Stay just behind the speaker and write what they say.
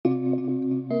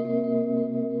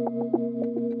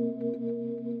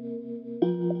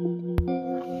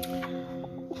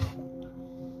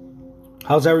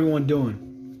How's everyone doing?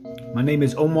 My name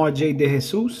is Omar J. De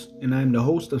Jesus, and I am the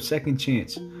host of Second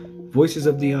Chance, Voices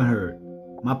of the Unheard.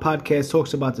 My podcast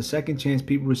talks about the second chance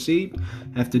people receive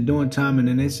after doing time in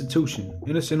an institution,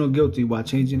 innocent or guilty, while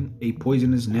changing a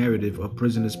poisonous narrative of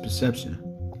prisoners' perception.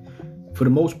 For the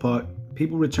most part,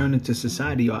 people returning to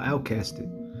society are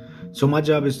outcasted. So my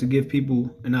job is to give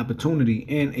people an opportunity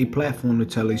and a platform to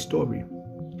tell a story.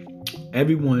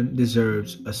 Everyone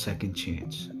deserves a second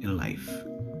chance in life.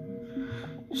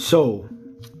 So,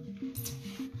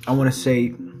 I want to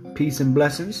say peace and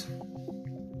blessings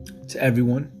to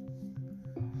everyone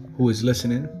who is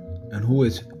listening and who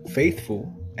is faithful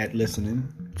at listening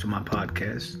to my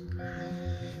podcast.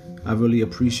 I really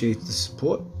appreciate the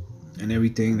support and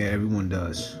everything that everyone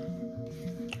does.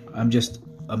 I'm just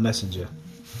a messenger,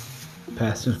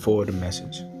 passing forward a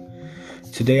message.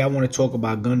 Today I want to talk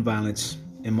about gun violence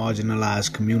in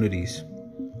marginalized communities,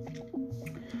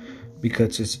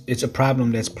 because it's a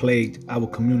problem that's plagued our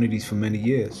communities for many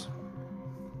years.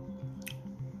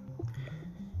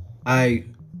 I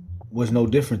was no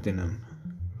different than them.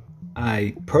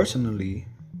 I personally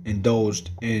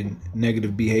indulged in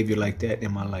negative behavior like that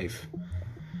in my life.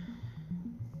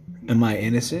 Am I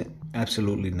innocent?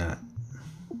 Absolutely not.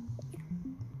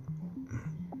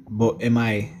 But am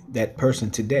I that person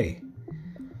today?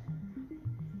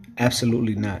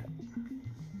 Absolutely not.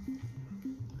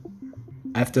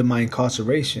 After my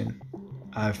incarceration,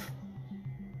 I've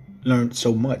learned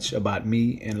so much about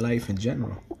me and life in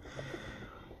general.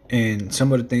 And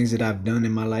some of the things that I've done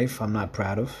in my life, I'm not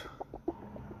proud of.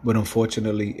 But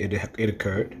unfortunately, it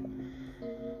occurred.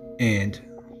 And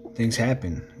things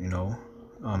happen,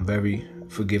 I'm very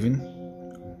forgiving.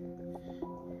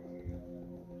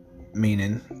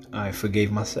 Meaning, I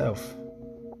forgave myself.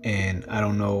 And I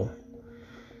don't know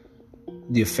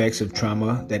the effects of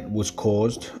trauma that was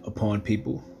caused upon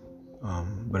people,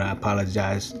 but I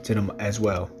apologize to them as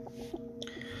well.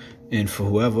 And for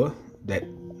whoever that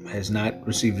has not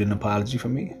received an apology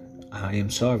from me, I am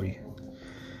sorry.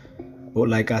 But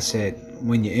like I said,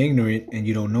 when you're ignorant and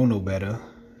you don't know no better,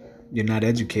 you're not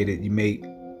educated, you make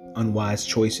unwise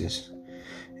choices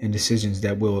and decisions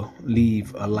that will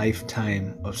leave a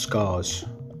lifetime of scars.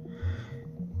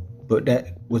 But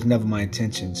that was never my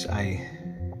intentions. I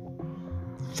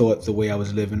thought the way I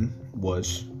was living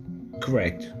was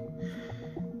correct.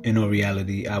 In all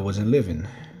reality, I wasn't living.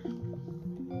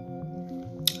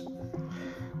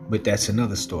 But that's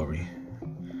another story.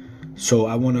 So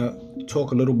I want to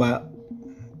talk a little about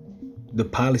the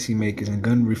policymakers and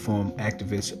gun reform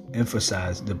activists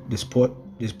emphasize the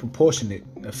disproportionate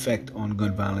effect on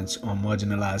gun violence on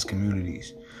marginalized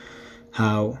communities.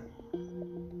 How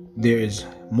there is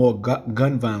more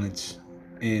gun violence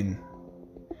in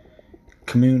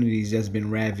communities that's been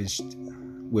ravaged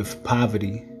with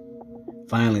poverty,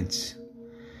 violence,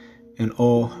 and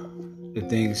all the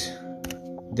things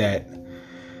that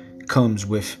comes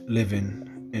with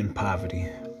living in poverty.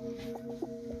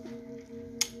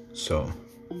 So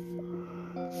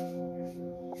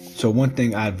one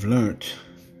thing I've learned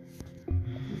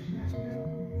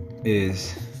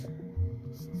is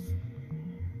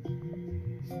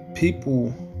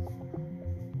people,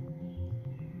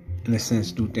 in a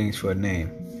sense, do things for a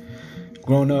name.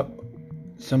 Growing up,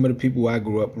 some of the people I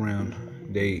grew up around,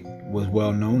 they was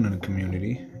well known in the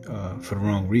community for the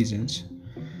wrong reasons.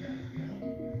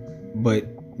 But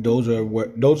those are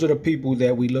the people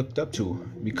that we looked up to,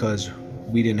 because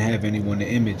we didn't have anyone to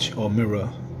image or mirror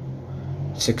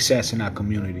success in our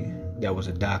community. That was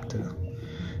a doctor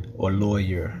or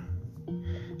lawyer,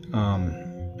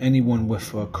 anyone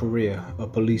with a career, a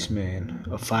policeman,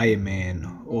 a fireman,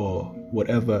 or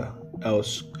whatever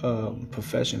else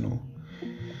professional.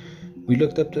 We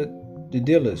looked up to the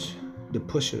dealers, the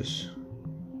pushers,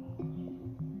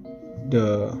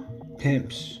 the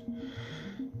pimps,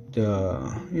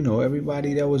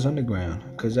 everybody that was underground,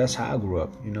 because that's how I grew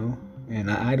up, and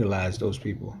I idolized those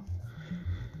people.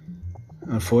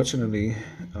 Unfortunately,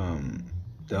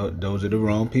 those are the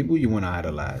wrong people you want to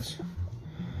idolize.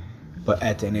 But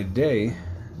at the end of the day,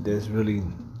 there's really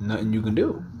nothing you can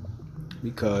do,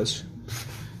 because,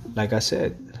 like I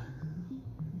said,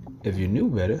 if you knew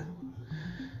better,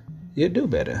 you'd do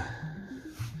better.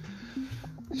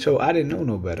 So I didn't know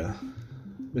no better.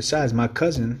 Besides, my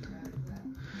cousin,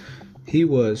 he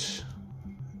was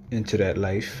into that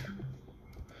life,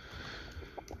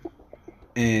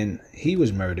 and he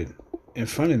was murdered in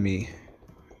front of me,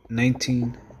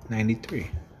 1993.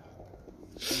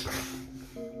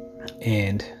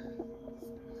 And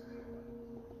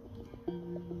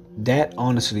that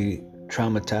honestly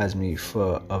traumatized me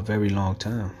for a very long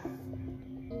time,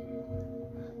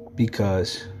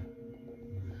 because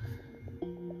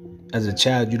as a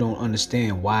child, you don't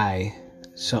understand why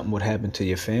something would happen to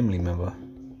your family member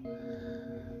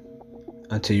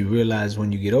until you realize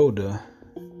when you get older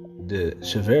the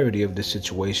severity of the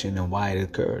situation and why it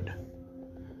occurred.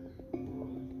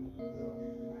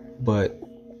 But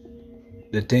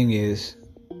the thing is,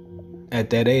 at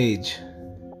that age,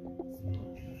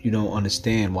 you don't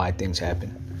understand why things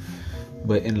happen.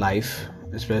 But in life,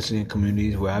 especially in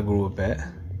communities where I grew up at,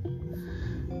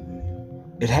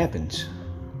 it happens.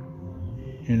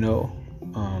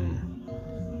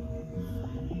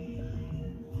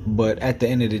 But at the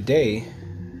end of the day,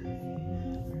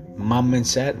 my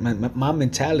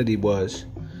mentality was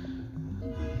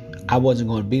I wasn't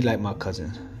going to be like my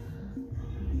cousin,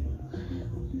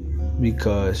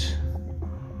 because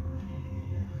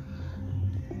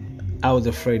I was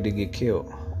afraid to get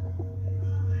killed.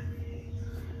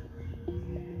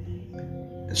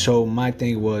 So my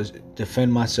thing was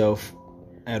defend myself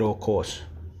at all costs,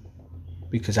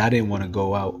 because I didn't want to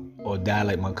go out or die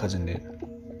like my cousin did.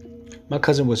 My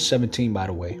cousin was 17, by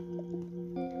the way.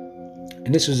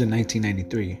 And this was in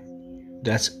 1993.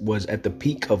 That was at the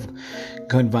peak of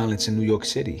gun violence in New York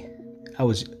City. I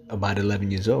was about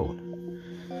 11 years old.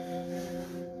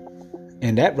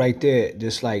 And that right there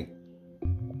just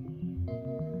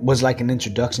was like an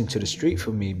introduction to the street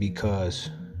for me, because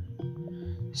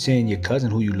seeing your cousin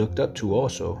who you looked up to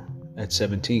also at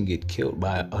 17 get killed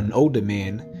by an older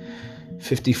man,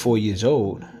 54 years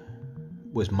old,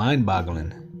 was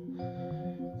mind-boggling.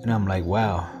 And I'm like,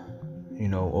 wow,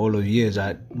 all those years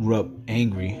I grew up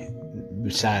angry,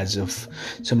 besides of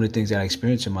some of the things that I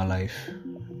experienced in my life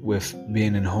with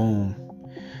being in home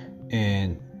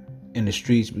and in the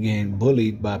streets, being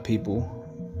bullied by people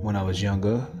when I was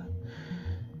younger,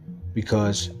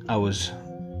 because I was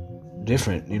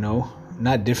different,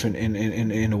 not different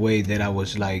in a way that I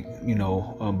was like,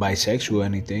 bisexual or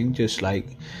anything, just like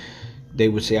they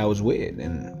would say I was weird,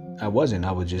 and I wasn't.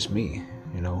 I was just me,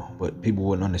 but people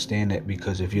wouldn't understand that,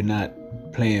 because if you're not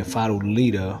playing follow the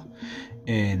leader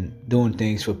and doing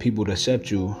things for people to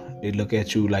accept you, they look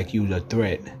at you like you're a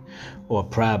threat or a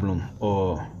problem,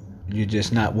 or you're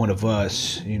just not one of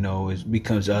us. It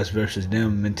becomes us versus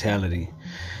them mentality.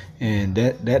 And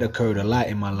that occurred a lot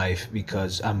in my life,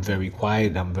 because I'm very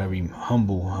quiet, I'm very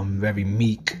humble, I'm very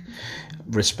meek,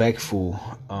 respectful,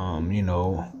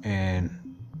 and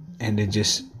it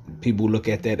just, people look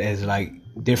at that as like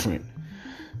different,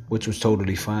 which was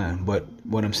totally fine. But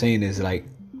what I'm saying is, like,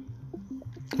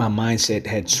 my mindset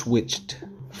had switched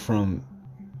from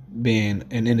being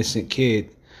an innocent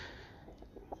kid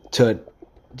to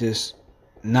just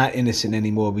not innocent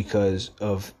anymore because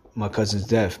of my cousin's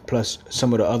death, plus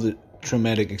some of the other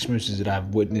traumatic experiences that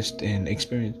I've witnessed and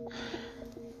experienced.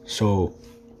 So,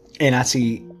 and I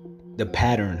see the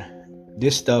pattern.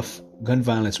 This stuff, gun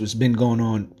violence, has been going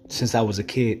on since I was a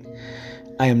kid.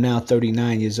 I am now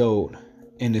 39 years old,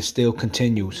 and it still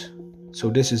continues. So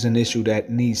this is an issue that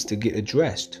needs to get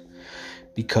addressed,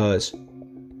 because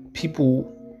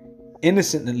people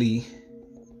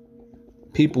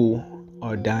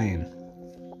are dying.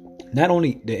 Not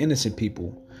only the innocent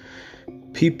people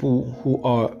who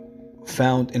are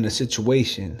found in a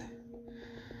situation,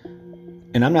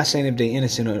 and I'm not saying if they're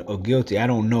innocent or guilty, I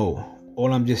don't know.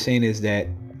 All I'm just saying is that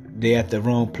they're at the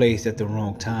wrong place at the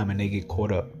wrong time, and they get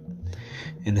caught up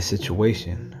in the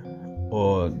situation,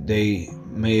 or they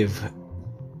may have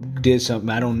did something,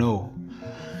 I don't know.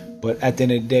 But at the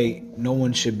end of the day, no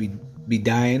one should be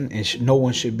dying, and no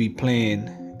one should be playing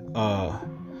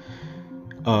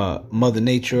Mother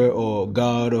Nature or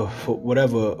God or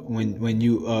whatever when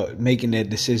you are making that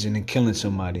decision and killing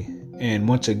somebody. And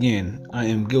once again, I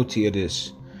am guilty of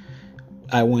this.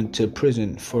 I went to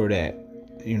prison for that.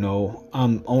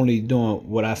 I'm only doing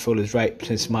what I feel is right,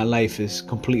 since my life is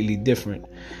completely different.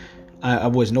 I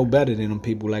was no better than them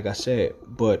people, like I said.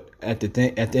 But at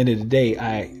the end of the day,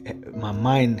 my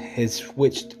mind has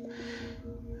switched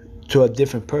to a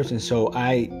different person. So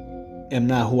I am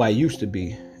not who I used to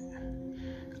be.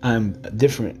 I'm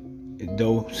different.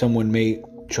 Though someone may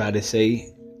try to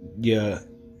say you're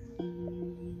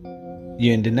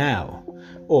in denial,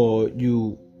 or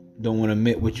you don't want to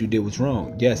admit what you did was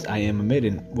wrong. Yes, I am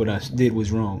admitting what I did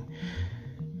was wrong,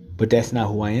 but that's not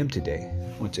who I am today,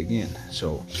 once again.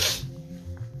 So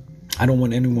I don't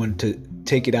want anyone to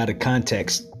take it out of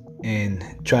context and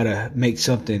try to make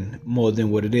something more than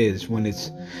what it is, when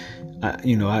it's,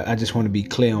 I just want to be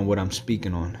clear on what I'm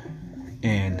speaking on.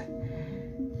 And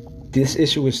this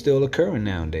issue is still occurring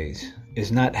nowadays.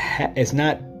 It's not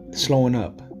slowing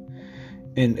up.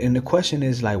 And the question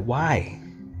is, like, why?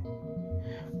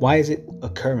 Why is it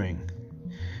occurring?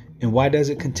 And why does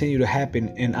it continue to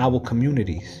happen in our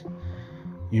communities?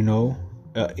 You know,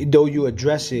 though you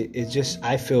address it, it's just,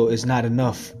 I feel it's not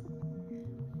enough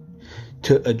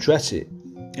to address it.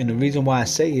 And the reason why I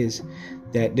say is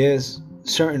that there's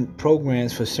certain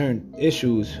programs for certain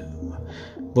issues,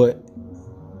 but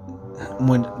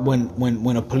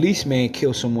when a policeman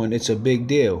kills someone, it's a big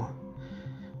deal.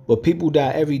 But people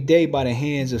die every day by the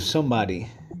hands of somebody,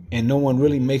 and no one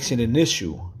really makes it an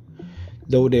issue.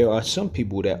 Though there are some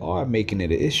people that are making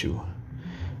it an issue.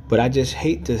 But I just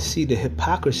hate to see the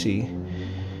hypocrisy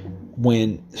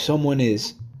when someone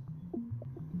is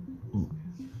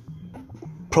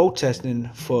protesting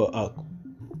for a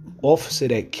officer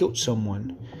that killed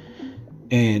someone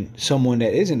and someone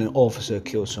that isn't an officer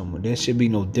killed someone. There should be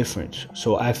no difference.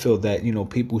 So I feel that,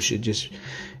 people should just,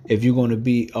 if you're going to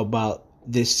be about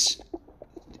this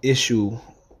issue,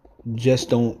 just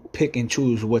don't pick and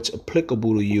choose what's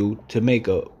applicable to you to make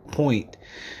a point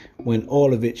when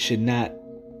all of it should not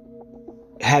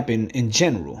happen in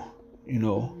general,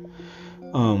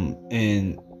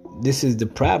 and this is the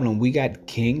problem. We got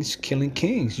kings killing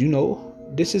kings.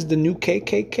 This is the new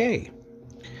KKK.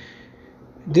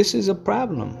 This is a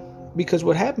problem because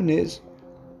what happened is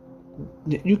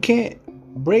you can't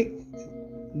break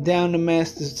down the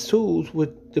master's tools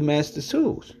with the master's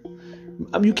tools.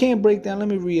 You can't break down, let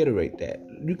me reiterate that.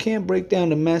 You can't break down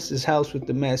the master's house with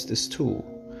the master's tool.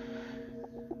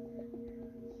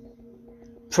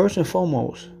 First and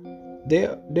foremost,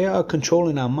 they are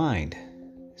controlling our mind.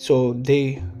 So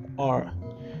they are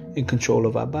in control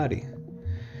of our body.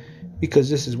 Because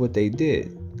this is what they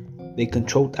did. They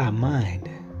controlled our mind.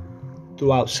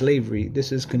 Throughout slavery,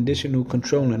 this is conditional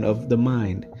controlling of the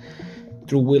mind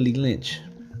through Willie Lynch.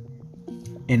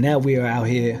 And now we are out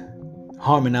here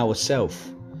harming ourselves.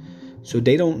 So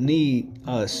they don't need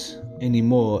us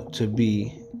anymore to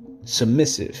be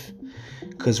submissive,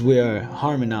 because we are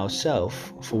harming ourselves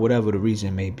for whatever the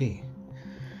reason may be.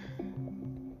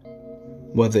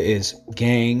 Whether it's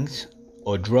gangs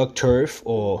or drug turf,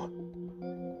 or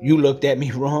you looked at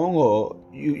me wrong, or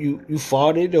you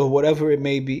farted, or whatever it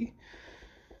may be,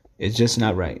 it's just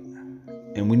not right.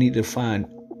 And we need to find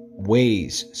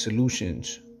ways,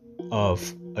 solutions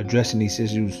of addressing these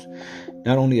issues.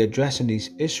 Not only addressing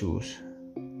these issues,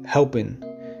 helping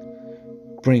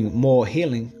bring more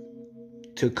healing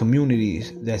to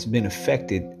communities that's been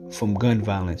affected from gun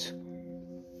violence.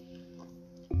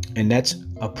 And that's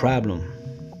a problem.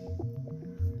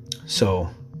 So,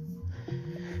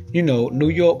 New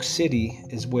York City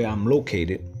is where I'm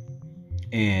located,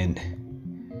 and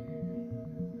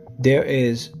there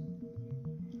is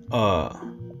a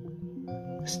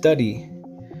study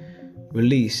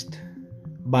released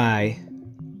by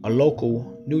a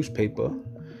local newspaper,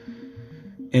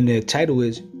 and the title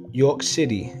is York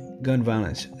City Gun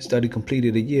Violence Study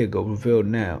Completed a Year Ago Revealed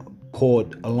Now,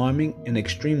 called Alarming and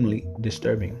Extremely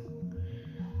Disturbing.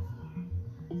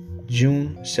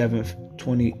 June 7th,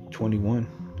 2021.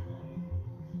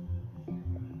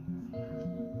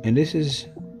 And this is,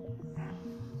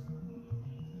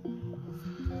 I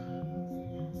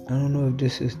don't know if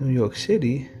this is New York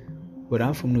City, but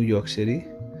I'm from New York City.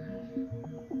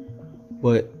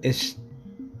 But it's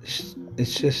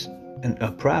just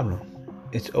a problem.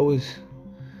 It's always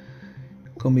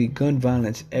gonna be gun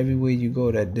violence everywhere you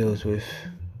go that deals with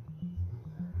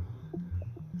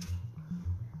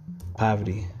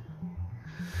poverty.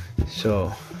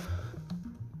 So,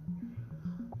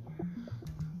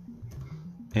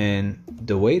 and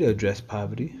the way to address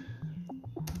poverty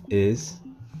is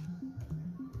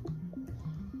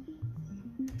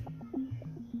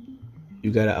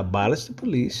you gotta abolish the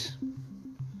police.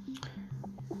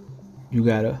 You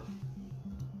gotta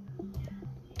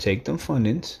take them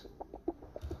fundings.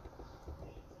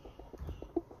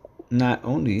 Not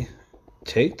only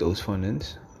take those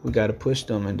fundings, we gotta push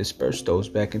them and disperse those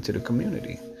back into the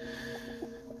community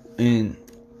and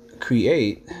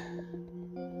create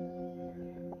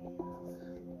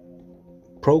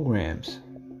programs.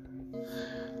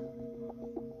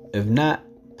 If not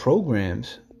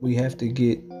programs, we have to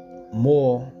get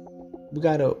more. We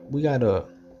gotta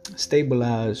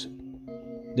stabilize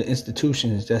the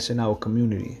institutions that's in our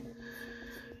community.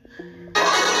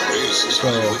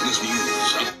 So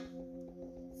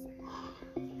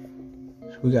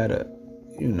we gotta,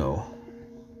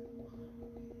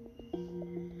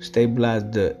 stabilize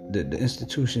the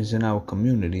institutions in our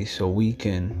community so we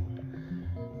can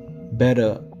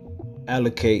better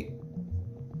allocate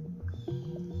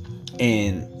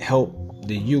and help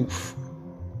the youth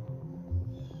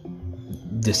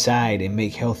decide and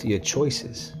make healthier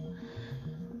choices.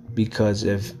 Because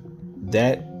if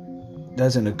that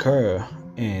doesn't occur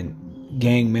and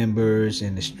gang members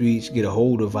in the streets get a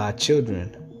hold of our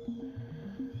children,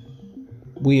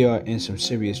 we are in some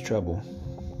serious trouble.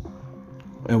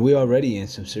 And we're already in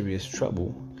some serious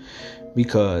trouble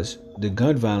because the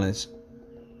gun violence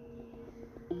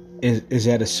is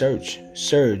at a surge.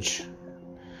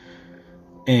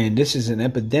 And this is an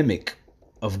epidemic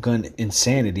of gun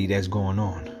insanity that's going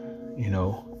on,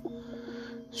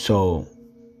 So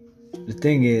the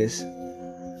thing is,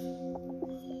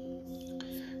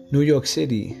 New York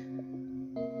City,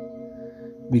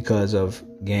 because of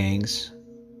gangs,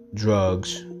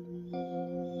 drugs,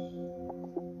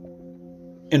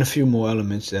 and a few more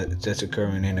elements that's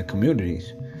occurring in the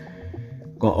communities,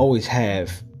 gonna always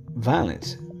have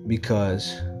violence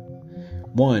because,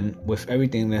 one, with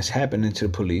everything that's happening to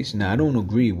the police. Now, I don't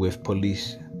agree with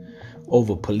police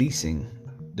over policing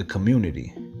the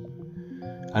community.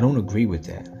 I don't agree with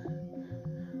that.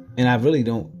 And I really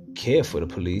don't care for the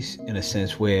police in a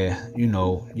sense where, you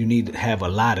need to have a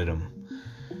lot of them.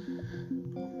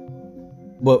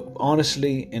 But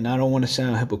honestly, and I don't want to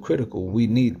sound hypocritical, we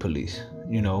need police,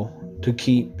 to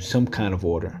keep some kind of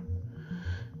order.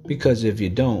 Because if you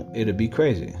don't, it'll be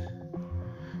crazy,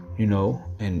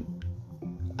 and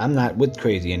I'm not with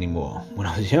crazy anymore. When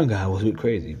I was younger, I was with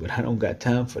crazy, but I don't got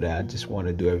time for that. I just want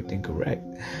to do everything correct.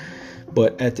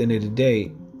 But at the end of the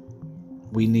day,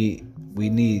 we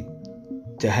need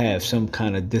to have some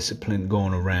kind of discipline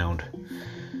going around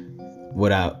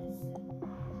without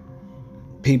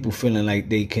people feeling like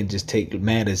they can just take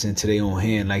matters into their own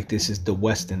hand like this is the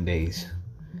Western days.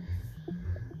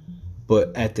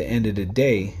 But at the end of the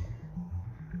day,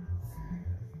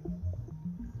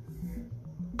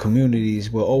 communities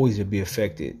will always be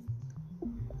affected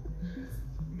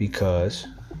because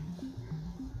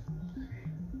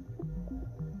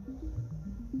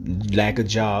lack of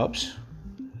jobs,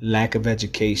 lack of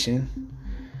education,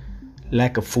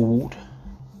 lack of food,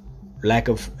 lack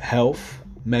of health,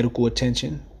 medical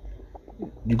attention.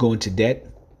 You go into debt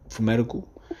for medical,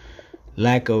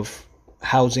 lack of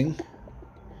housing.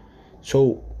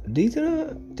 So these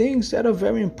are things that are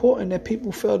very important that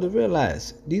people fail to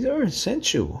realize. These are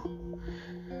essential.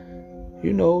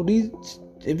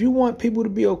 If you want people to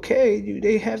be okay,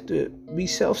 they have to be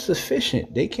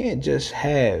self-sufficient. They can't just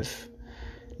have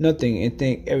nothing and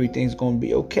think everything's going to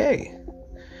be okay.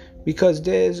 Because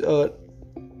there's a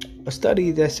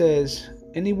study that says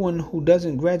anyone who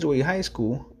doesn't graduate high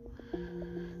school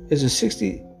is a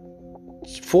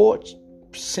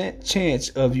 64% chance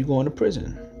of you going to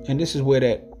prison. And this is where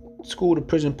that school to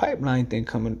prison pipeline thing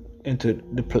coming into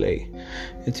the play,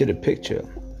 into the picture.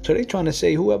 So they trying to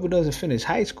say whoever doesn't finish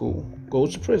high school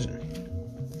goes to prison.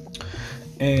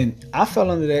 And I fell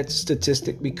under that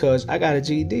statistic because I got a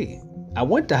GED. I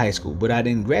went to high school, but I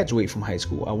didn't graduate from high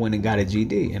school. I went and got a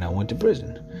GED and I went to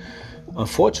prison.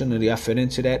 Unfortunately, I fit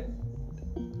into that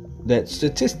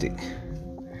statistic,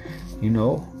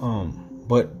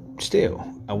 but still,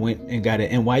 I went and got an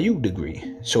NYU degree.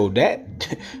 So that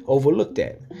overlooked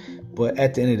that. But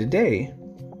at the end of the day,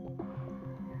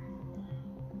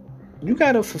 you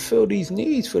got to fulfill these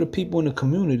needs for the people in the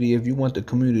community if you want the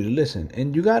community to listen.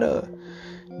 And you got to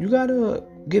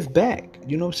give back,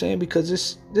 you know what I'm saying?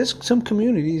 Because there's some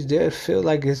communities that feel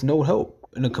like there's no hope.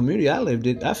 In the community I lived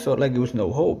in, I felt like it was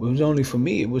no hope. It was only for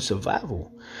me. It was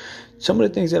survival. Some of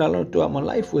the things that I learned throughout my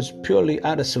life was purely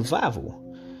out of survival.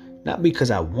 Not because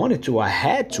I wanted to, I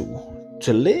had to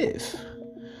live.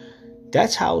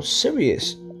 That's how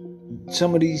serious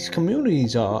some of these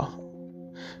communities are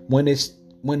when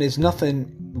there's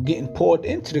nothing getting poured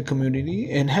into the community,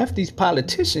 and half these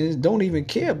politicians don't even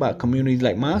care about communities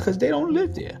like mine because they don't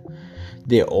live there.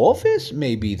 Their office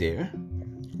may be there,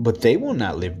 but they will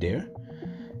not live there.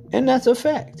 And that's a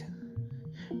fact.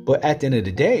 But at the end of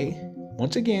the day,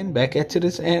 once again, back at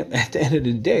the end of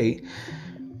the day,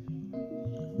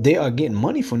 they are getting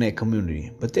money from that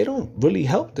community, but they don't really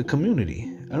help the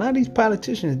community. A lot of these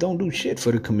politicians don't do shit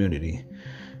for the community.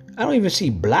 I don't even see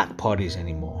block parties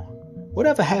anymore.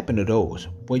 Whatever happened to those?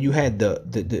 Where you had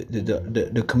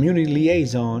the community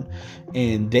liaison,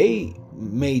 and they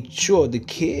made sure the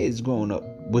kids growing up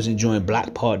was enjoying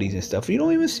block parties and stuff. You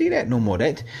don't even see that no more.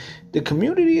 That the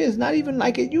community is not even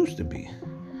like it used to be.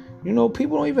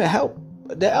 People don't even help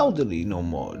the elderly no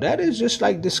more. That is just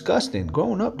like disgusting.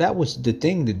 Growing up, that was the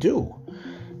thing to do.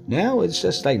 Now it's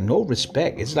just like no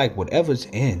respect. It's like whatever's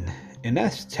in, and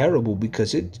that's terrible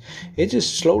because it's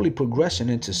just slowly progressing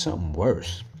into something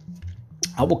worse.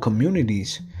 Our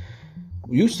communities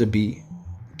used to be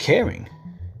caring.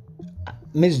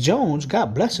 Miss Jones,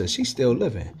 God bless her, she's still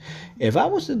living. If I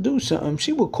was to do something,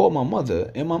 she would call my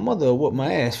mother, and my mother would whoop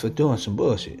my ass for doing some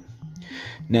bullshit.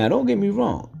 Now, don't get me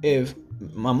wrong. If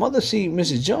my mother see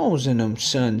Mrs. Jones and them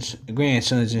sons,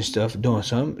 grandsons and stuff doing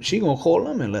something, she gonna call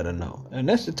them and let her know. And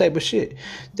that's the type of shit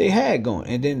they had going.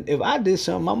 And then if I did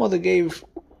something, my mother gave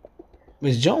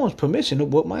Miss Jones permission to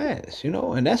whoop my ass,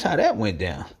 and that's how that went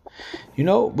down.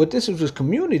 But this was just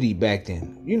community back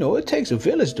then. It takes a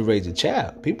village to raise a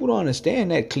child. People don't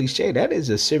understand that cliche. That is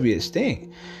a serious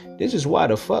thing. This is why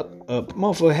the fuck a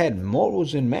motherfucker had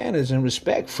morals and manners and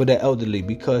respect for the elderly,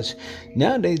 because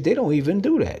nowadays they don't even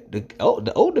do that. The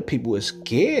older people are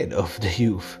scared of the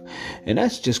youth, and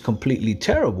that's just completely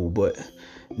terrible. But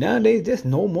nowadays there's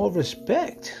no more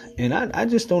respect, and I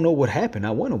just don't know what happened.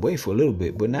 I went away for a little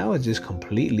bit, but now it's just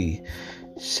completely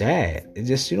sad. It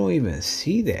just, you don't even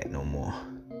see that no more.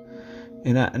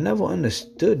 And I never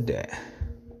understood that.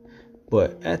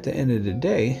 But at the end of the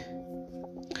day,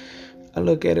 I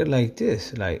look at it like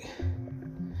this, like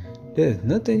there's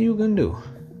nothing you can do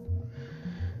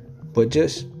but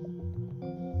just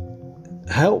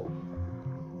help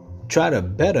try to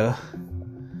better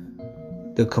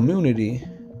the community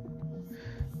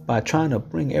by trying to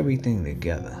bring everything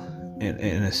together in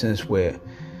a sense where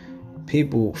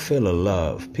people feel a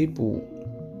love. People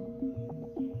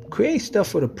create stuff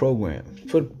for the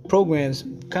programs,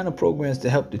 kind of programs to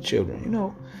help the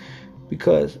children,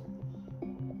 because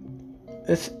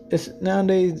it's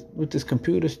nowadays with this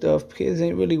computer stuff, kids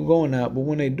ain't really going out, but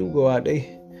when they do go out,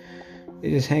 they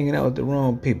just hanging out with the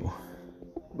wrong people.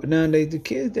 But nowadays the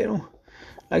kids, they don't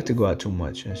like to go out too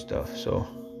much and stuff. So,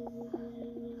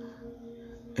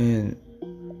 and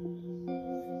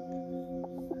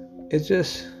it's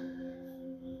just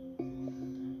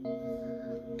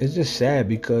sad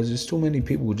because there's too many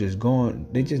people just going,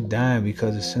 they just dying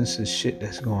because of senseless shit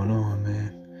that's going on,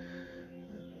 man.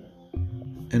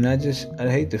 And I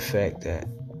hate the fact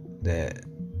that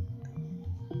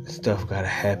stuff gotta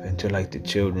happen to like the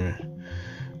children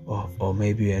or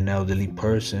maybe an elderly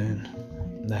person.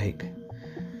 Like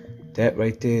that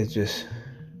right there is it's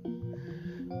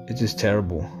just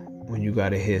terrible when you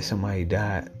gotta hear somebody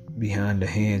died behind the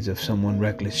hands of someone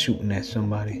reckless shooting at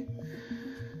somebody.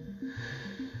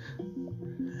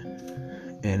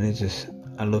 And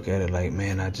I look at it like,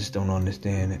 man, I just don't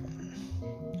understand it.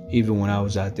 Even when I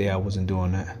was out there, I wasn't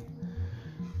doing that.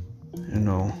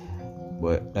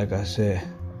 But like I said,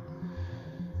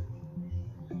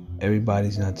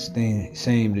 everybody's not the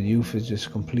same. The youth is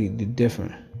just completely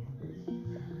different.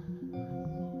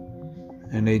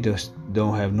 And they just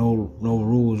don't have no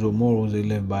rules or morals they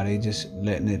live by. They just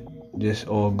letting it just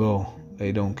all go.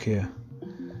 They don't care.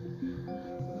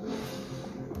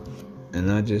 And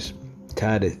I just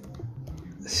tired of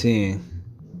seeing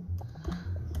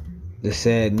the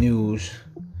sad news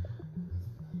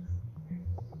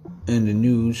in the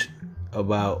news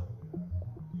about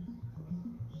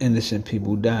innocent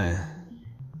people dying,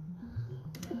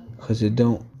 because it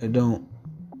don't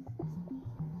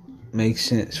make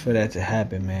sense for that to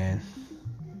happen, man.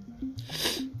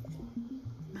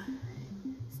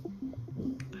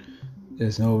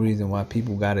 There's no reason why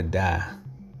people gotta die,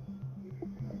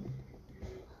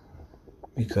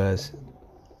 because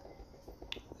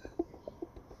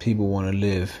people want to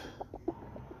live.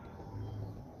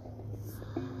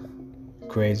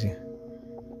 Crazy.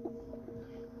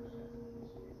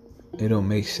 It don't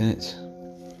make sense.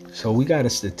 So we got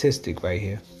a statistic right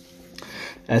here.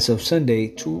 As of Sunday,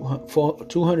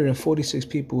 246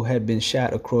 people had been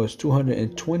shot across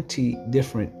 220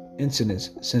 different incidents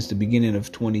since the beginning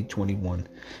of 2021,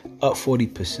 up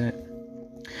 40%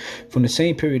 from the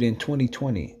same period in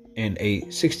 2020, and a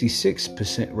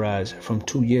 66% rise from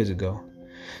 2 years ago.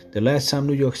 The last time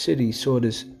New York City saw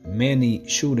this many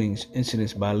shootings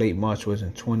incidents by late March was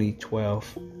in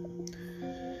 2012.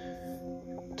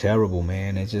 Terrible,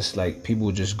 man. It's just like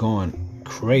people just going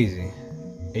crazy.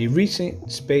 A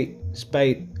recent spate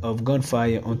of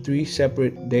gunfire on 3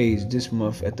 separate days this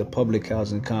month at the public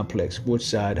housing complex,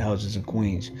 Woodside Houses in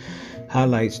Queens,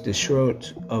 highlights the shroud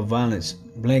of violence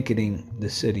blanketing the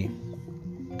city.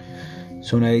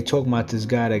 So now they talk about this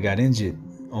guy that got injured.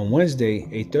 On Wednesday,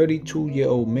 a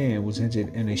 32-year-old man was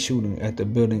injured in a shooting at the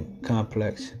building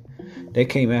complex. That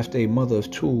came after a mother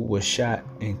of 2 was shot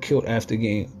and killed after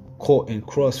getting caught in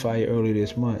crossfire earlier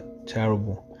this month.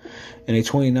 Terrible. And a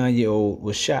 29-year-old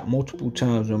was shot multiple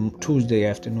times on Tuesday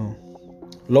afternoon.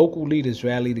 Local leaders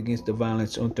rallied against the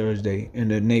violence on Thursday in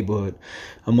the neighborhood,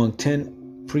 among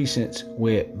 10 precincts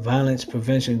where violence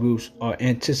prevention groups are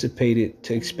anticipated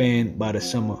to expand by the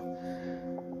summer.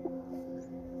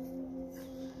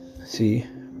 See,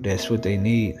 that's what they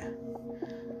need.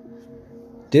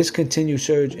 This continued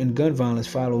surge in gun violence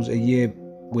follows a year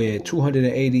where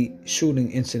 280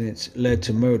 shooting incidents led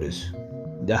to murders,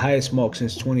 the highest mark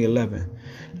since 2011.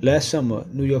 Last summer,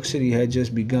 New York City had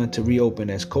just begun to reopen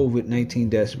as COVID-19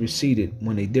 deaths receded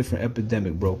when a different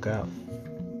epidemic broke out.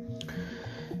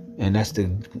 And that's the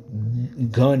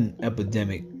gun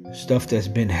epidemic, stuff that's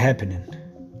been happening.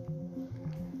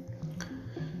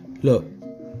 Look,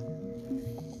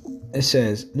 it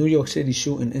says New York City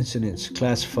shooting incidents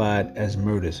classified as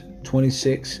murders,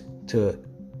 26 to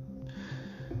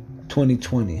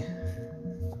 2020.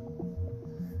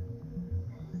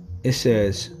 It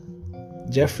says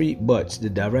Jeffrey Butts, the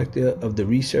director of the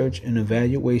Research and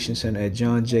Evaluation Center at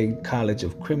John Jay College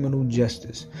of Criminal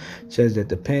Justice, says that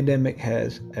the pandemic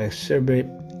has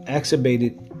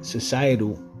exacerbated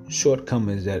societal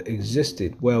shortcomings that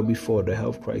existed well before the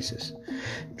health crisis.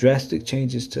 Drastic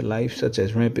changes to life, such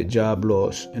as rampant job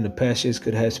loss in the past years,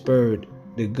 could have spurred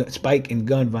the spike in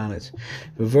gun violence,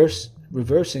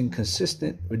 reversing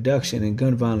consistent reduction in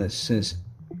gun violence since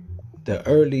the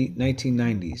early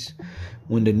 1990s,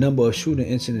 when the number of shooting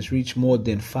incidents reached more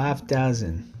than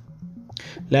 5,000.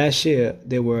 Last year,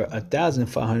 there were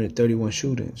 1,531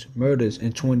 shootings. Murders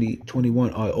in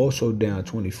 2021 are also down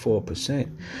 24%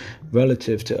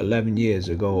 relative to 11 years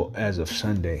ago as of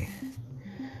Sunday.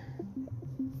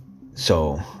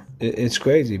 So it's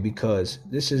crazy because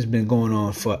this has been going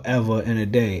on forever and a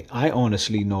day. I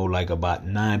honestly know like about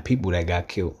 9 people that got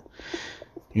killed.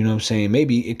 You know what I'm saying?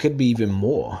 Maybe it could be even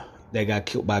more that got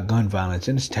killed by gun violence,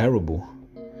 and it's terrible.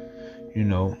 You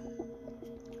know.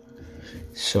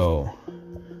 So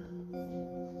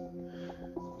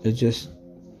it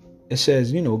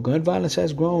says, you know, gun violence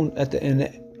has grown at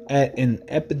an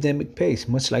epidemic pace,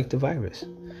 much like the virus.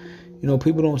 You know,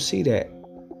 people don't see that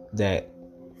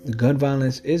gun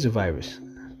violence is a virus.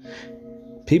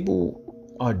 People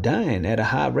are dying at a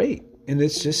high rate, and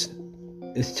it's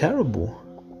terrible.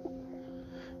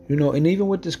 You know, and even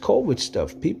with this COVID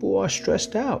stuff, people are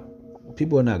stressed out.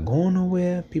 People are not going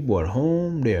nowhere. People are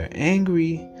home. They're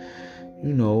angry.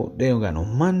 You know, they don't got no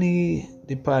money.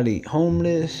 They're probably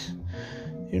homeless.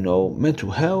 You know,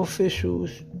 mental health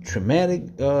issues,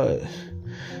 traumatic. They're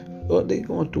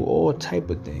going through all type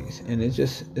of things, and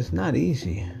it's not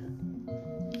easy.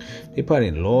 They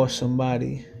probably lost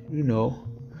somebody. You know,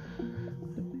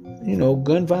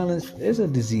 gun violence is a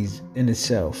disease in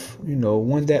itself. You know,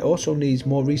 one that also needs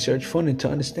more research funding to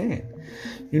understand.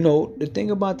 You know, the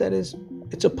thing about that is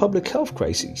it's a public health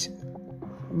crisis,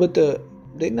 but they're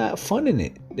not funding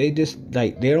it. They just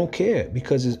they don't care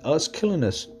because it's us killing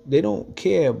us. They don't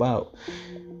care about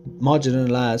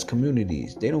marginalized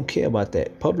communities. They don't care about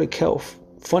that. Public health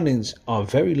fundings are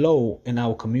very low in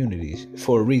our communities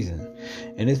for a reason,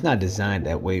 and it's not designed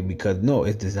that way because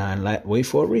it's designed that way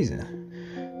for a reason.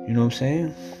 You know what I'm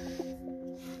saying?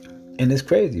 And it's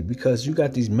crazy because you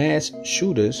got these mass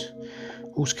shooters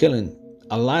who's killing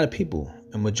a lot of people,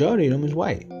 and majority of them is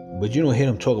white. But you don't hear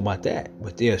them talk about that.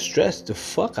 But they're stressed the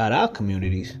fuck out our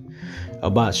communities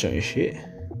about certain shit.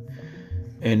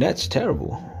 And that's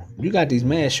terrible. You got these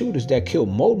mass shooters that kill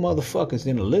more motherfuckers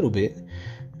than a little bit,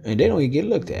 and they don't even get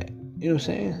looked at. You know what I'm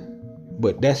saying?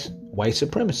 But that's white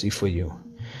supremacy for you.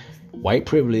 White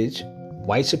privilege,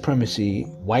 white supremacy,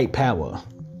 white power.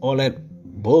 All that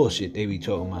bullshit they be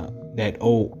talking about. That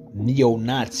old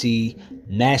neo-Nazi,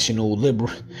 national liberal.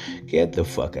 Get the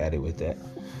fuck out of it with that.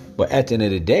 But at the end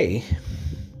of the day,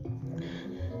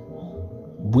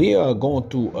 we are going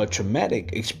through a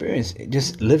traumatic experience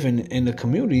just living in the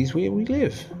communities where we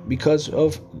live because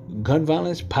of gun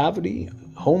violence, poverty,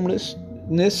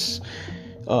 homelessness,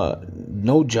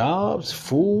 no jobs,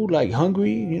 food, like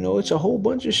hungry. You know, it's a whole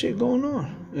bunch of shit going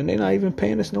on. And they're not even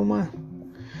paying us no mind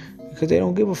because they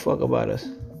don't give a fuck about us.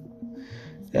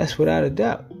 That's without a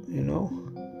doubt, you know.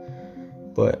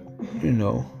 But, you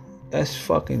know, that's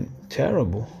fucking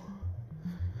terrible.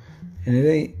 And it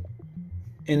ain't,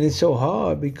 and it's so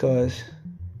hard because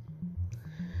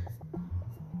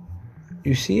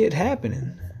you see it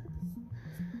happening.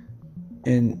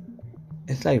 And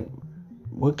it's like,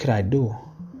 what could I do?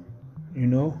 You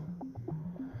know?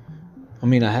 I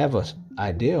mean, I have an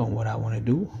idea on what I want to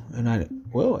do, and I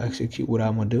will execute what I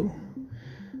want to do.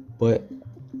 But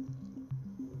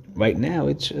right now,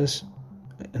 it's just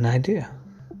an idea.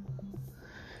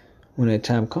 When that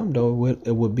time comes, though,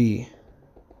 it would be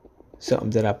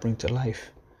something that I bring to life.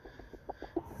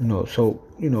 You know, so,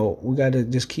 you know, we got to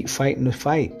just keep fighting the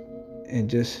fight and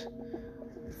just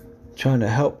trying to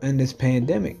help end this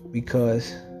pandemic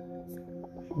because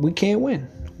we can't win.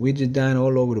 We're just dying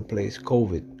all over the place.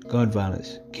 COVID, gun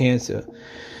violence, cancer,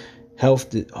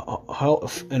 health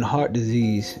and heart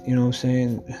disease. You know what I'm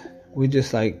saying? We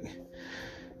just like,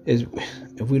 if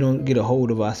we don't get a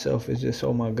hold of ourselves, it's just,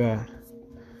 oh my God.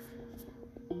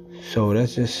 So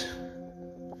that's just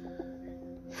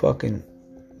fucking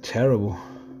Terrible.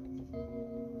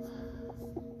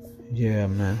 Yeah,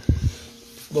 man.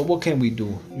 But what can we do?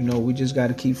 We just got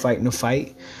to keep fighting the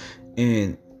fight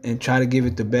and try to give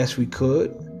it the best we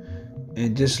could,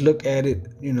 and just look at it,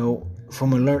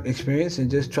 from a learned experience, and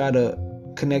just try to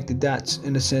connect the dots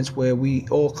in a sense where we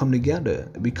all come together,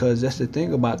 because that's the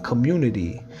thing about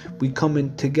community. We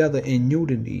coming together in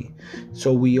unity,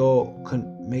 so we all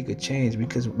can make a change,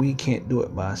 because we can't do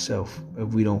it by ourselves if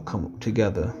we don't come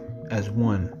together as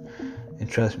one. And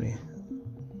trust me,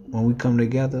 when we come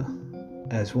together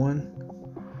as one,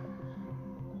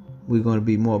 we're going to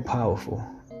be more powerful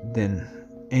than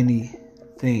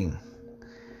anything.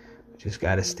 Just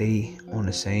got to stay on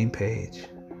the same page.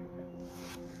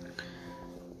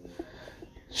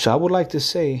 So I would like to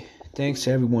say thanks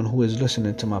to everyone who is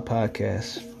listening to my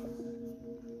podcast.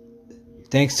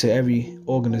 Thanks to every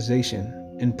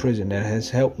organization in prison that has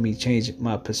helped me change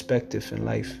my perspective in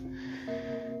life.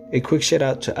 A quick shout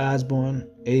out to Osborne,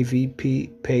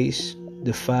 AVP, PACE,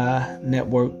 Defy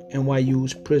Network,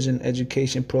 NYU's Prison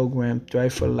Education Program,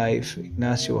 Thrive for Life,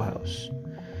 Ignacio House.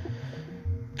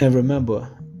 And remember,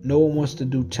 no one wants to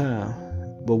do time,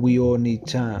 but we all need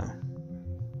time.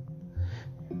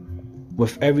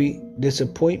 With every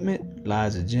disappointment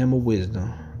lies a gem of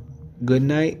wisdom. Good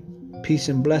night, peace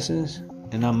and blessings,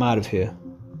 and I'm out of here.